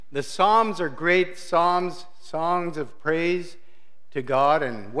The Psalms are great songs of praise to God.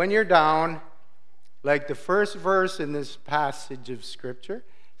 And when you're down, like the first verse in this passage of Scripture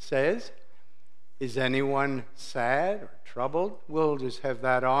says, is anyone sad or troubled? We'll just have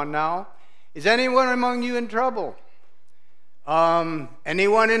that on now. Is anyone among you in trouble?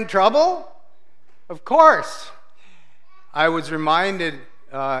 Anyone in trouble? Of course. I was reminded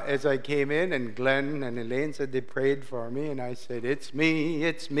as I came in, and Glenn and Elaine said they prayed for me, and I said, it's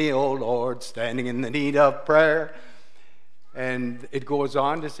me, O Lord, standing in the need of prayer. And it goes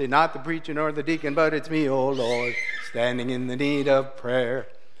on to say, not the preacher nor the deacon, but it's me, O Lord, standing in the need of prayer.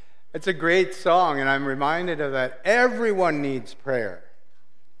 It's a great song, and I'm reminded of that. Everyone needs prayer.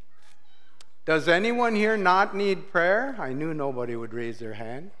 Does anyone here not need prayer? I knew nobody would raise their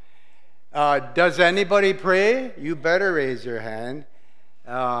hand. Does anybody pray? You better raise your hand.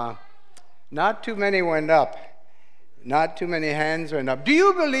 Not too many went up. Not too many hands went up. Do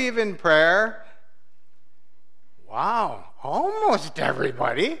you believe in prayer? Wow, almost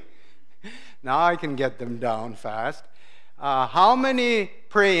everybody. Now I can get them down fast. How many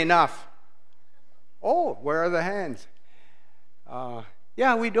pray enough? Oh, where are the hands?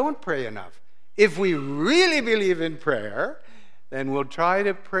 Yeah, we don't pray enough. If we really believe in prayer, then we'll try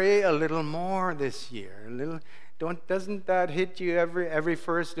to pray a little more this year. Doesn't that hit you every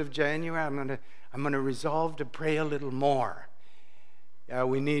 1st of January? I'm gonna resolve to pray a little more. Yeah,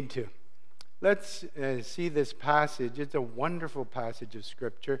 we need to. Let's see this passage. It's a wonderful passage of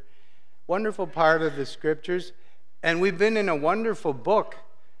Scripture, wonderful part of the Scriptures, and we've been in a wonderful book,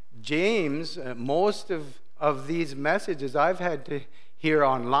 James. Most of these messages I've had to hear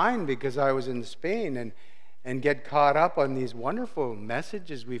online because I was in Spain and get caught up on these wonderful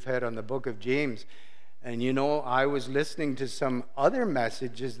messages we've had on the book of James. And you know, I was listening to some other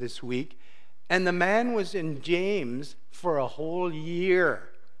messages this week, and the man was in James for a whole year.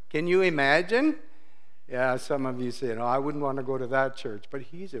 Can you imagine? Yeah, some of you say, no, I wouldn't want to go to that church, but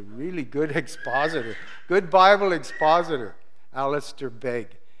he's a really good expositor, good Bible expositor, Alistair Begg.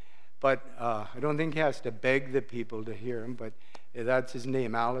 But I don't think he has to beg the people to hear him, but that's his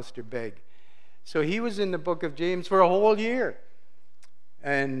name, Alistair Begg. So he was in the book of James for a whole year.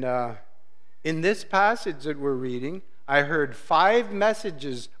 And in this passage that we're reading, I heard 5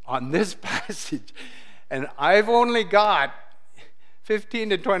 messages on this passage, and I've only got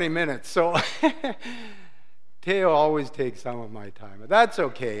 15 to 20 minutes. So Teo always takes some of my time, but that's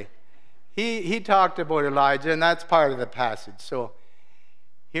okay. He talked about Elijah, and that's part of the passage. So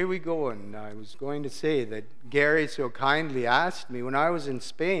here we go. And I was going to say that Gary so kindly asked me when I was in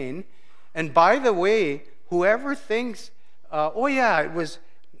Spain, and by the way, whoever thinks,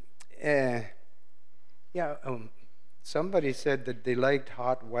 somebody said that they liked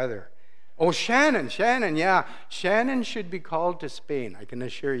hot weather. Oh, Shannon, yeah. Shannon should be called to Spain, I can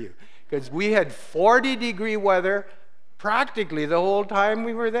assure you. Because we had 40-degree weather practically the whole time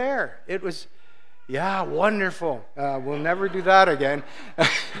we were there. It was, wonderful. We'll never do that again.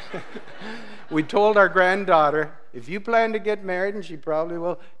 We told our granddaughter, if you plan to get married, and she probably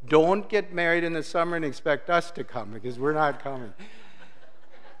will, don't get married in the summer and expect us to come, because we're not coming.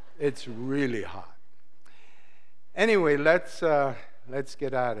 It's really hot. Anyway, let's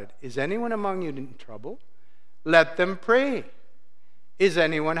get at it. Is anyone among you in trouble? Let them pray. Is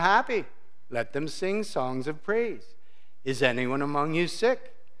anyone happy? Let them sing songs of praise. Is anyone among you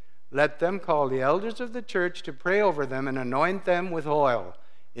sick? Let them call the elders of the church to pray over them and anoint them with oil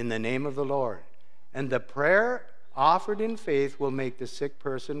in the name of the Lord. And the prayer offered in faith will make the sick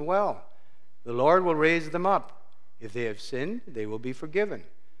person well. The Lord will raise them up. If they have sinned, they will be forgiven.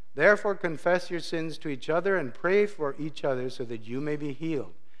 Therefore, confess your sins to each other and pray for each other so that you may be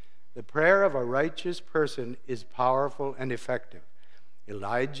healed. The prayer of a righteous person is powerful and effective.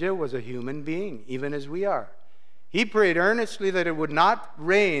 Elijah was a human being, even as we are. He prayed earnestly that it would not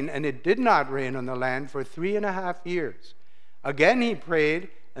rain, and it did not rain on the land for 3.5 years. Again he prayed,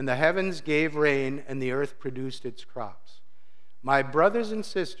 and the heavens gave rain, and the earth produced its crops. My brothers and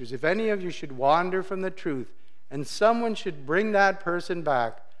sisters, if any of you should wander from the truth, and someone should bring that person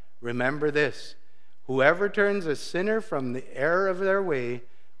back, remember this: whoever turns a sinner from the error of their way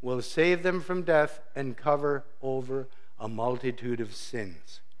will save them from death and cover over a multitude of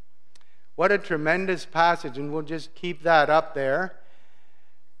sins. What a tremendous passage, and we'll just keep that up there.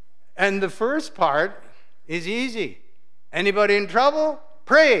 And the first part is easy. Anybody in trouble?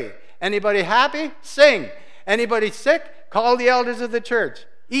 Pray. Anybody happy? Sing. Anybody sick? Call the elders of the church.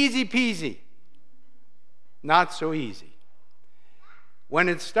 Easy peasy. Not so easy. When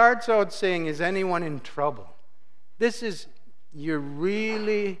it starts out saying, is anyone in trouble? This is, you're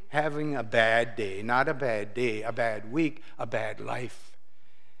really having a bad day. Not a bad day, a bad week, a bad life.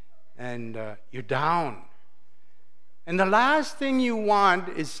 and you're down. And the last thing you want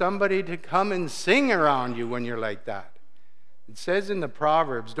is somebody to come and sing around you when you're like that. It says in the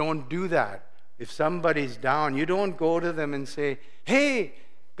Proverbs, don't do that. If somebody's down, you don't go to them and say, hey,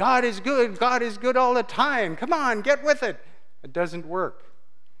 God is good all the time. Come on, get with it. It doesn't work.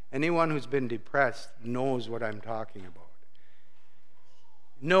 Anyone who's been depressed knows what I'm talking about.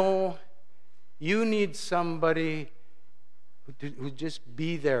 No, you need somebody who just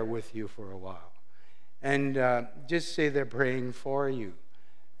be there with you for a while. And just say they're praying for you.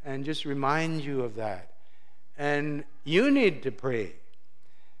 And just remind you of that. And you need to pray.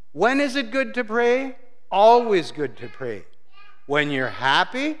 When is it good to pray? Always good to pray. When you're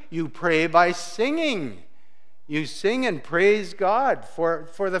happy, you pray by singing. You sing and praise God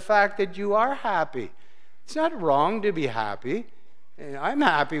for the fact that you are happy. It's not wrong to be happy. I'm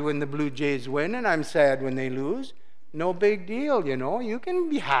happy when the Blue Jays win, and I'm sad when they lose. No big deal, you know. You can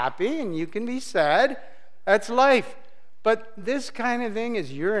be happy and you can be sad. That's life. But this kind of thing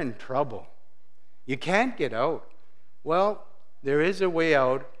is you're in trouble. You can't get out. Well, there is a way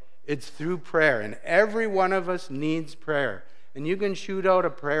out. It's through prayer, and every one of us needs prayer. And you can shoot out a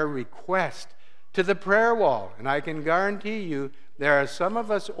prayer request to the prayer wall. And I can guarantee you there are some of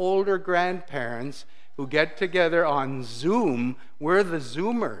us older grandparents who get together on Zoom. We're the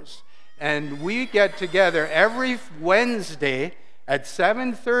Zoomers. And we get together every Wednesday at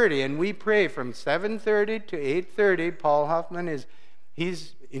 7:30, and we pray from 7:30 to 8:30. Paul Huffman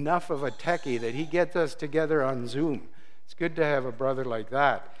he's enough of a techie that he gets us together on Zoom. It's good to have a brother like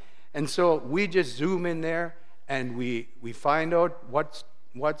that. And so we just Zoom in there, and we find out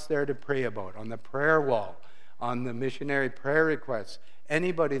what's there to pray about on the prayer wall, on the missionary prayer requests.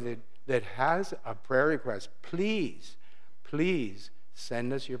 Anybody that has a prayer request, please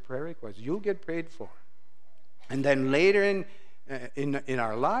send us your prayer request. You'll get prayed for. And then later in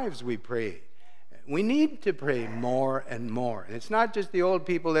our lives, we pray. We need to pray more and more. It's not just the old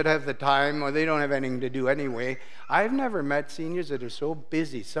people that have the time or they don't have anything to do anyway. I've never met seniors that are so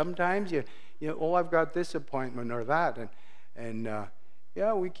busy. Sometimes I've got this appointment or that. And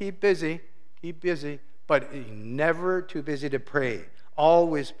we keep busy, but never too busy to pray.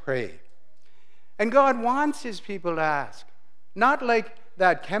 Always pray. And God wants his people to ask. Not like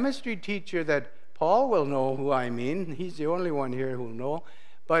that chemistry teacher that Paul will know who I mean. He's the only one here who will know.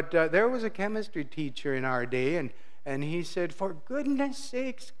 But there was a chemistry teacher in our day, and he said, for goodness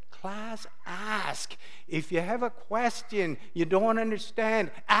sakes, class, ask. If you have a question you don't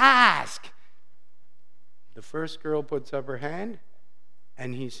understand, ask. The first girl puts up her hand,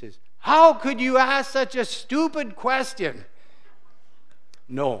 and he says, how could you ask such a stupid question?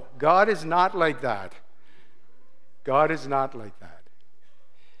 No, God is not like that. God is not like that.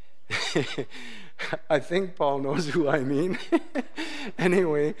 I think Paul knows who I mean.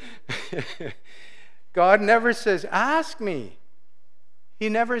 Anyway, God never says, ask me. He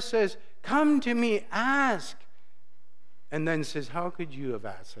never says, come to me, ask. And then says, how could you have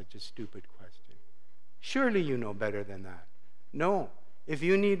asked such a stupid question? Surely you know better than that. No. If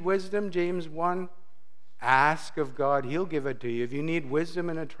you need wisdom, James 1, ask of God. He'll give it to you. If you need wisdom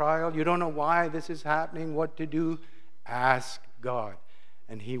in a trial, you don't know why this is happening, what to do, ask God.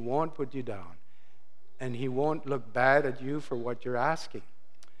 And he won't put you down. And he won't look bad at you for what you're asking.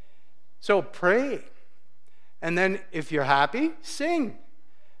 So pray. And then if you're happy, sing.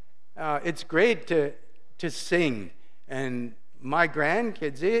 It's great to sing. And my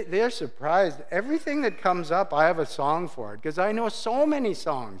grandkids, they're surprised. Everything that comes up, I have a song for it. Because I know so many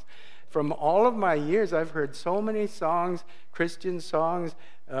songs. From all of my years, I've heard so many songs, Christian songs,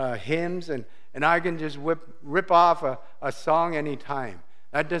 hymns, and I can just rip off a song anytime.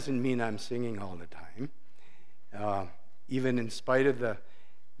 That doesn't mean I'm singing all the time. Even in spite of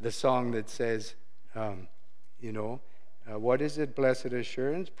the song that says, what is it, blessed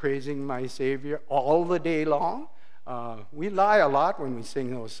assurance, praising my Savior all the day long. We lie a lot when we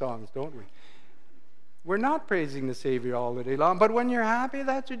sing those songs, don't we? We're not praising the Savior all the day long, but when you're happy,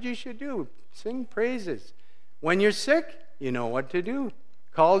 that's what you should do. Sing praises. When you're sick, you know what to do.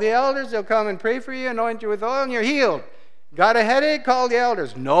 Call the elders, they'll come and pray for you, anoint you with oil, and you're healed. Got a headache? Call the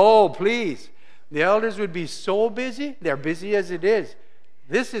elders. No, please. The elders would be so busy. They're busy as it is.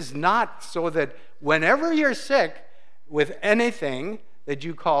 This is not so that whenever you're sick with anything, that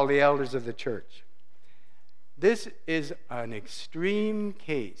you call the elders of the church. This is an extreme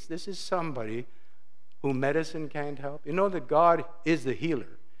case. This is somebody who medicine can't help. You know that God is the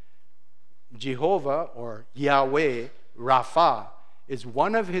healer. Jehovah, or Yahweh, Rapha, is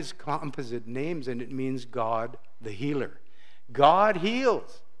one of his composite names, and it means God the healer. God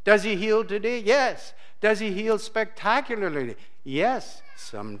heals. Does he heal today? Yes. Does he heal spectacularly? Yes,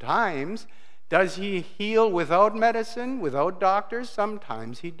 sometimes. Does he heal without medicine, without doctors?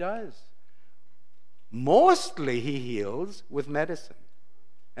 Sometimes he does. Mostly he heals with medicine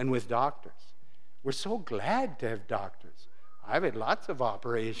and with doctors. We're so glad to have doctors. I've had lots of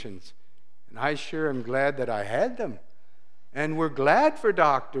operations, and I sure am glad that I had them. And we're glad for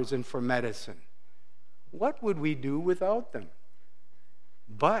doctors and for medicine. What would we do without them?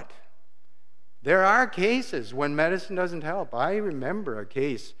 But there are cases when medicine doesn't help. I remember a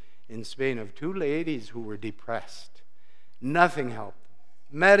case in Spain of two ladies who were depressed. Nothing helped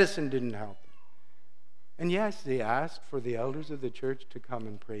them. Medicine didn't help them. And yes, they asked for the elders of the church to come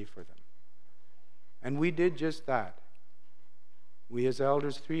and pray for them. And we did just that. We as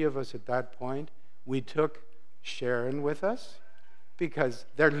elders, 3 of us at that point, we took Sharon with us because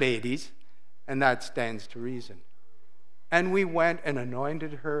they're ladies, and that stands to reason. And we went and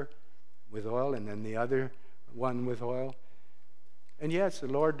anointed her with oil, and then the other one with oil. And yes, the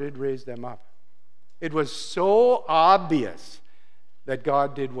Lord did raise them up. It was so obvious that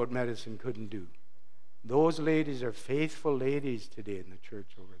God did what medicine couldn't do. Those ladies are faithful ladies today in the church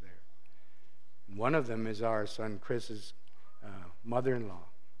over there. And one of them is our son Chris's mother-in-law.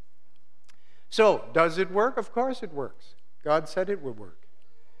 So, does it work? Of course it works. God said it would work.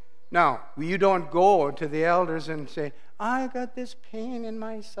 Now, you don't go to the elders and say, I got this pain in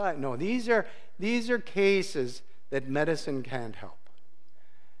my side. No, these are cases that medicine can't help.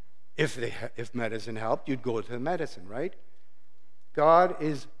 If medicine helped, you'd go to the medicine, right? God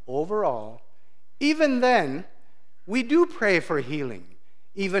is overall. Even then, we do pray for healing,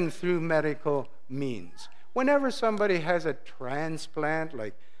 even through medical means. Whenever somebody has a transplant,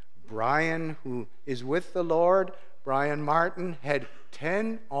 like Brian, who is with the Lord, Brian Martin had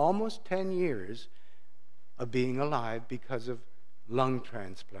almost 10 years of being alive because of lung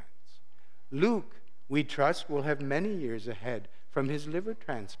transplants. Luke, we trust, will have many years ahead from his liver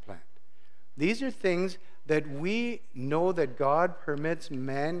transplant. These are things that we know that God permits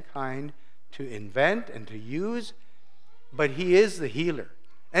mankind to invent and to use, but he is the healer.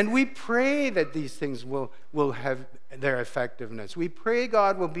 And we pray that these things will have their effectiveness. We pray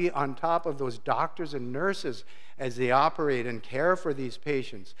God will be on top of those doctors and nurses as they operate and care for these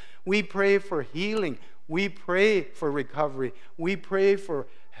patients. We pray for healing. We pray for recovery. We pray for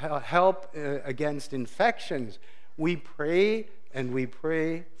help against infections. We pray and we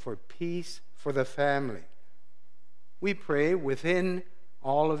pray for peace for the family. We pray within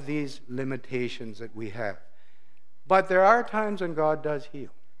all of these limitations that we have. But there are times when God does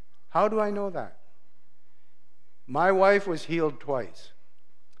heal. How do I know that? My wife was healed twice.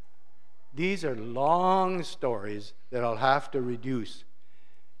 These are long stories that I'll have to reduce.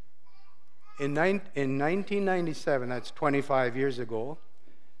 In 1997, that's 25 years ago,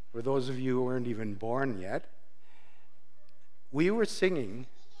 for those of you who weren't even born yet, we were singing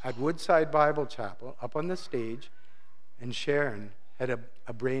at Woodside Bible Chapel up on the stage, and Sharon had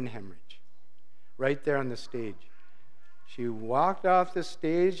a brain hemorrhage right there on the stage. She walked off the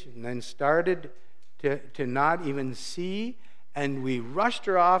stage and then started to not even see, and we rushed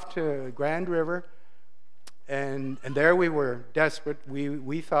her off to Grand River, and there we were, desperate.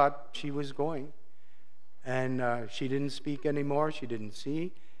 We thought she was going, and she didn't speak anymore. She didn't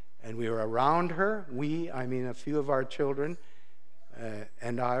see, and we were around her. A few of our children,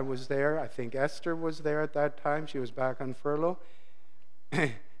 and I was there. I think Esther was there at that time. She was back on furlough,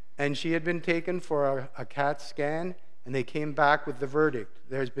 and she had been taken for a CAT scan. And they came back with the verdict.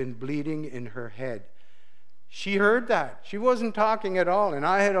 There's been bleeding in her head. She heard that. She wasn't talking at all. And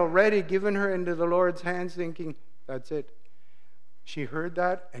I had already given her into the Lord's hands thinking, that's it. She heard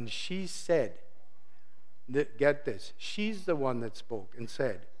that and she said, get this, she's the one that spoke and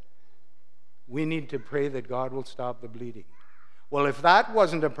said, we need to pray that God will stop the bleeding. Well, if that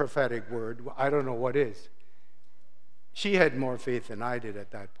wasn't a prophetic word, I don't know what is. She had more faith than I did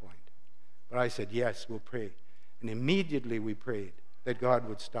at that point. But I said, yes, we'll pray. And immediately we prayed that God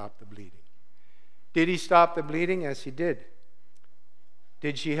would stop the bleeding. Did he stop the bleeding? Yes, he did.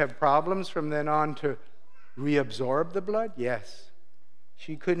 Did she have problems from then on to reabsorb the blood? Yes.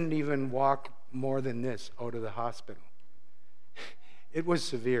 She couldn't even walk more than this out of the hospital. It was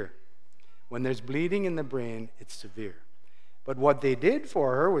severe. When there's bleeding in the brain, it's severe. But what they did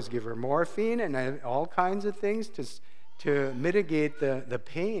for her was give her morphine and all kinds of things to mitigate the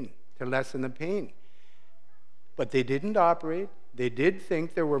pain, to lessen the pain. But they didn't operate. They did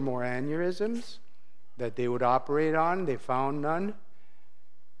think there were more aneurysms that they would operate on. They found none.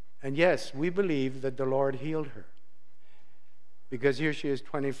 And yes, we believe that the Lord healed her. Because here she is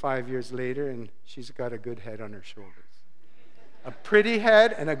 25 years later, and she's got a good head on her shoulders. A pretty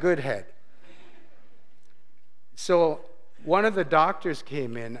head and a good head. So one of the doctors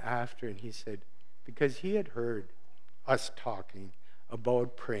came in after and he said, because he had heard us talking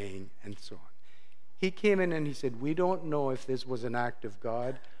about praying and so on. He came in and he said, we don't know if this was an act of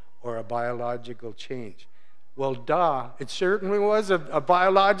God or a biological change. Well, duh, it certainly was a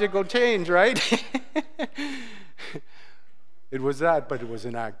biological change, right? It was that, but it was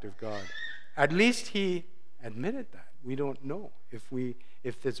an act of God. At least he admitted that. We don't know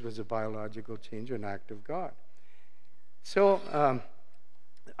if this was a biological change or an act of God. So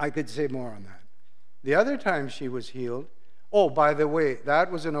I could say more on that. The other time she was healed, oh, by the way,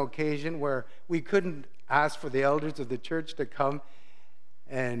 that was an occasion where we couldn't ask for the elders of the church to come,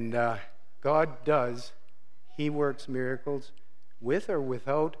 and God does. He works miracles with or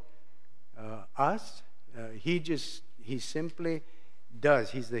without us. He simply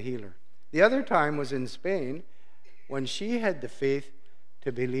does. He's the healer. The other time was in Spain when she had the faith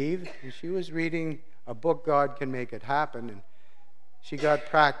to believe, and she was reading a book, God Can Make It Happen, and she got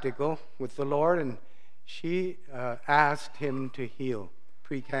practical with the Lord, and she asked him to heal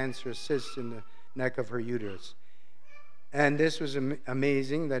precancerous cysts in the neck of her uterus. And this was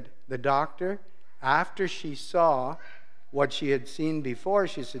amazing that the doctor, after she saw what she had seen before,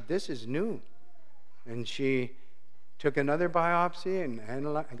 she said, this is new. And she took another biopsy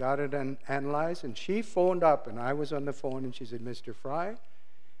and got it analyzed, and she phoned up, and I was on the phone, and she said, Mr. Frey,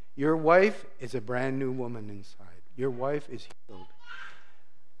 your wife is a brand new woman inside. Your wife is healed.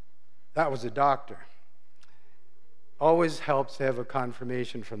 That was a doctor. Always helps to have a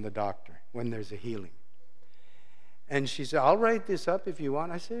confirmation from the doctor when there's a healing. And she said, I'll write this up if you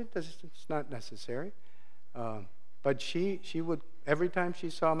want. I said, it's not necessary. But she would, every time she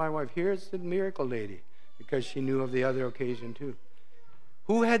saw my wife, here's the miracle lady, because she knew of the other occasion too.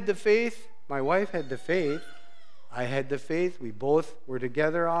 Who had the faith? My wife had the faith. I had the faith. We both were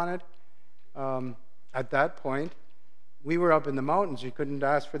together on it. At that point, we were up in the mountains. You couldn't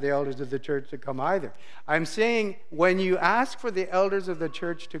ask for the elders of the church to come either. I'm saying when you ask for the elders of the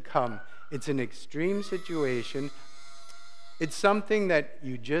church to come, it's an extreme situation. It's something that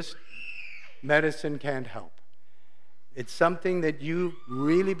medicine can't help. It's something that you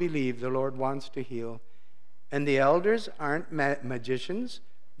really believe the Lord wants to heal. And the elders aren't magicians.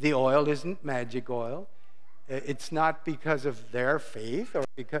 The oil isn't magic oil. It's not because of their faith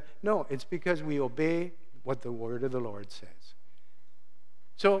it's because we obey what the word of the Lord says.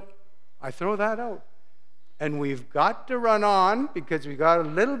 So I throw that out. And we've got to run on because we got a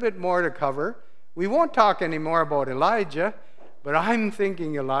little bit more to cover. We won't talk anymore about Elijah, but I'm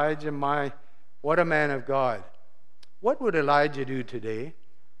thinking Elijah, what a man of God. What would Elijah do today?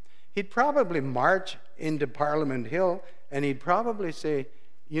 He'd probably march into Parliament Hill and he'd probably say,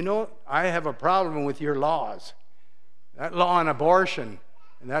 I have a problem with your laws. That law on abortion,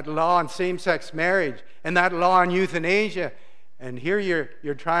 and that law on same-sex marriage, and that law on euthanasia. And here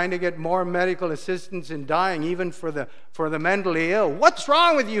you're trying to get more medical assistance in dying, even for the mentally ill. What's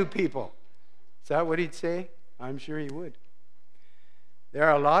wrong with you people? Is that what he'd say? I'm sure he would. There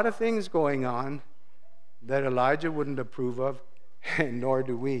are a lot of things going on that Elijah wouldn't approve of, and nor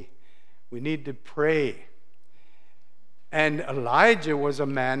do we. We need to pray. And Elijah was a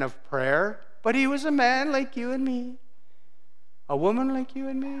man of prayer, but he was a man like you and me. A woman like you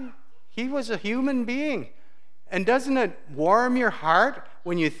and me. He was a human being. And doesn't it warm your heart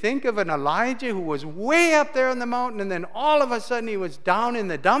when you think of an Elijah who was way up there on the mountain and then all of a sudden he was down in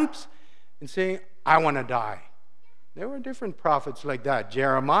the dumps and saying, I want to die. There were different prophets like that.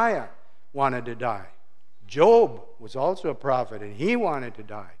 Jeremiah wanted to die. Job was also a prophet and he wanted to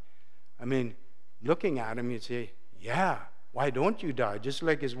die. I mean, looking at him, you'd say, yeah, why don't you die? Just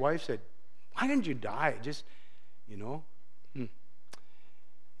like his wife said, why didn't you die? Just,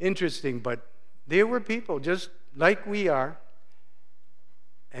 Interesting, but they were people just like we are,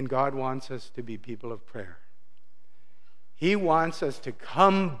 and God wants us to be people of prayer. He wants us to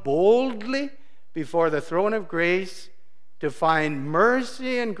come boldly before the throne of grace to find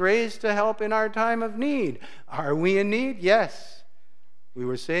mercy and grace to help in our time of need. Are we in need? Yes. We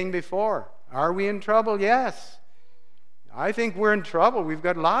were saying before, are we in trouble? Yes. I think we're in trouble. We've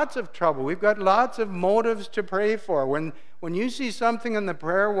got lots of trouble. We've got lots of motives to pray for. When you see something on the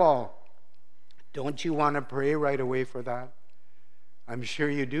prayer wall, don't you want to pray right away for that? I'm sure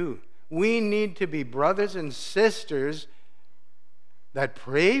you do. We need to be brothers and sisters that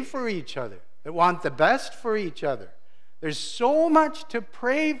pray for each other, that want the best for each other. There's so much to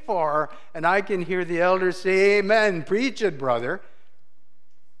pray for, and I can hear the elders say, amen, preach it, brother.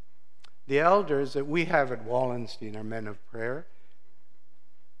 The elders that we have at Wallenstein are men of prayer.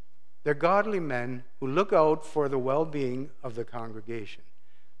 They're godly men who look out for the well-being of the congregation.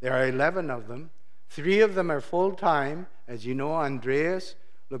 There are 11 of them. 3 of them are full-time. As you know, Andreas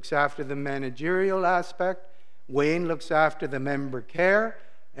looks after the managerial aspect. Wayne looks after the member care.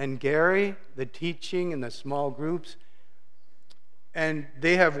 And Gary, the teaching and the small groups. And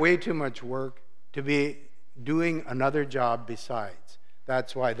they have way too much work to be doing another job besides.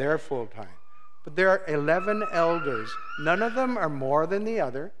 That's why they're full-time. But there are 11 elders. None of them are more than the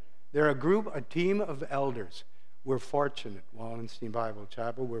other. They're a team of elders. We're fortunate, Wallenstein Bible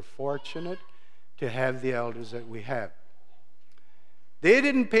Chapel, we're fortunate to have the elders that we have. They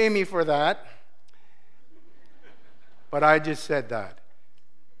didn't pay me for that, but I just said that.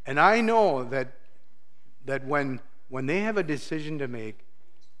 And I know that when they have a decision to make,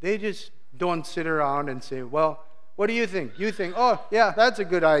 they just don't sit around and say, well, what do you think? You think, oh, yeah, that's a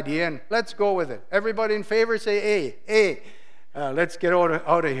good idea, and let's go with it. Everybody in favor say A. Let's get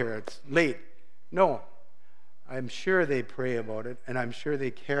out of here. It's late. No. I'm sure they pray about it, and I'm sure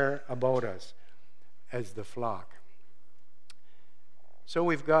they care about us as the flock. So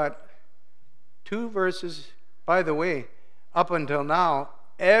we've got 2 verses. By the way, up until now,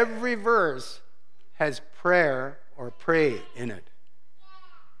 every verse has prayer or pray in it.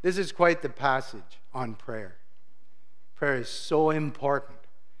 This is quite the passage on prayer. Prayer is so important.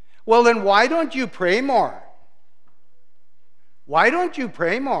 Well, then why don't you pray more? Why don't you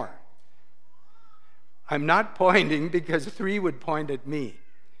pray more? I'm not pointing because 3 would point at me.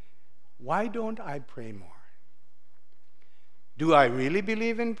 Why don't I pray more? Do I really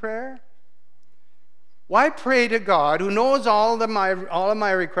believe in prayer? Why pray to God who knows all of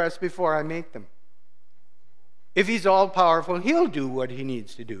my requests before I make them? If he's all powerful, he'll do what he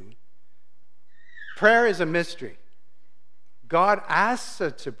needs to do. Prayer is a mystery. God asks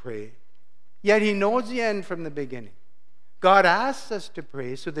us to pray, yet he knows the end from the beginning. God asks us to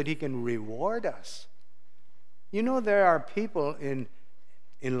pray so that he can reward us. You know, there are people in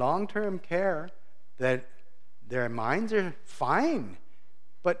long-term care that their minds are fine,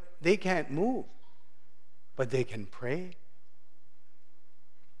 but they can't move. But they can pray.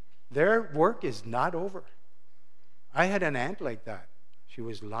 Their work is not over. I had an aunt like that. She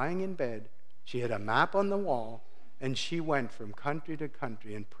was lying in bed. She had a map on the wall, and she went from country to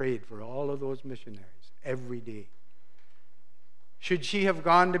country and prayed for all of those missionaries every day. Should she have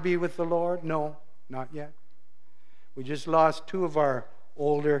gone to be with the Lord? No, not yet. We just lost 2 of our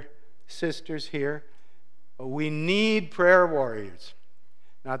older sisters here. But we need prayer warriors.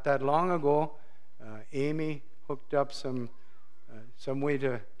 Not that long ago, Amy hooked up some way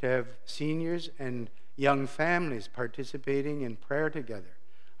to have seniors and young families participating in prayer together.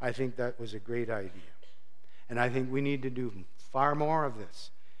 I think that was a great idea. And I think we need to do far more of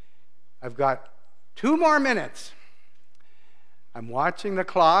this. I've got 2 more minutes. I'm watching the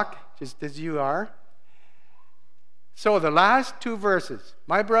clock, just as you are. So the last 2 verses.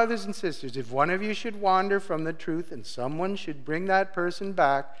 My brothers and sisters, if one of you should wander from the truth and someone should bring that person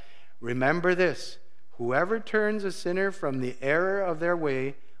back, remember this: whoever turns a sinner from the error of their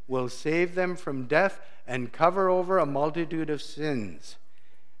way will save them from death and cover over a multitude of sins.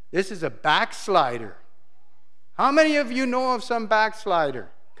 This is a backslider. How many of you know of some backslider?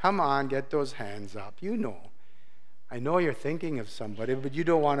 Come on, get those hands up. You know. I know you're thinking of somebody, but you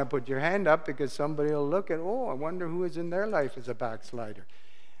don't want to put your hand up because somebody will look at, oh, I wonder who is in their life as a backslider.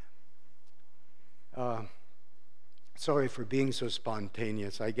 Sorry for being so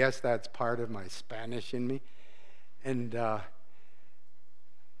spontaneous. I guess that's part of my Spanish in me. And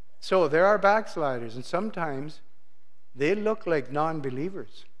so there are backsliders, and sometimes they look like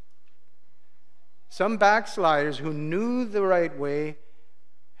non-believers. Some backsliders who knew the right way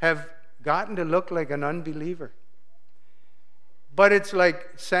have gotten to look like an unbeliever. But it's like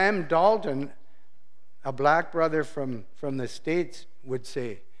Sam Dalton, a black brother from the States, would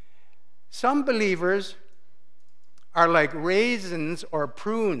say. Some believers are like raisins or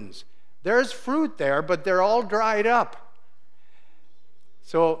prunes. There's fruit there, but they're all dried up.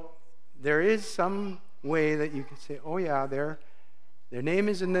 So there is some way that you can say, oh yeah, their name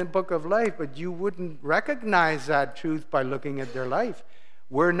is in the book of life, but you wouldn't recognize that truth by looking at their life.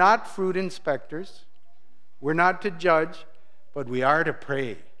 We're not fruit inspectors. We're not to judge. But we are to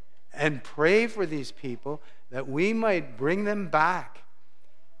pray and pray for these people that we might bring them back.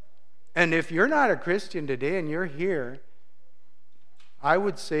 And if you're not a Christian today and you're here, I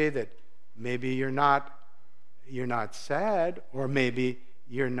would say that maybe you're not sad, or maybe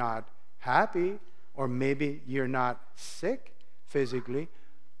you're not happy, or maybe you're not sick physically,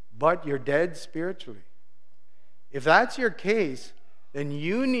 but you're dead spiritually. If that's your case, then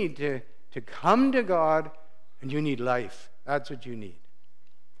you need to come to God, and you need life. That's what you need.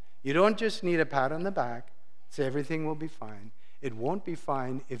 You don't just need a pat on the back, say everything will be fine. It won't be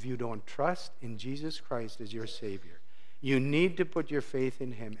fine if you don't trust in Jesus Christ as your Savior. You need to put your faith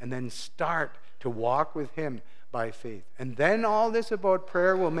in him and then start to walk with him by faith. And then all this about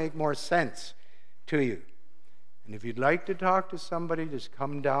prayer will make more sense to you. And if you'd like to talk to somebody, just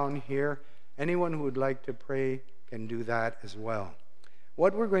come down here. Anyone who would like to pray can do that as well.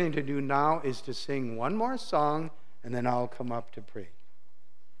 What we're going to do now is to sing one more song, and then I'll come up to pray.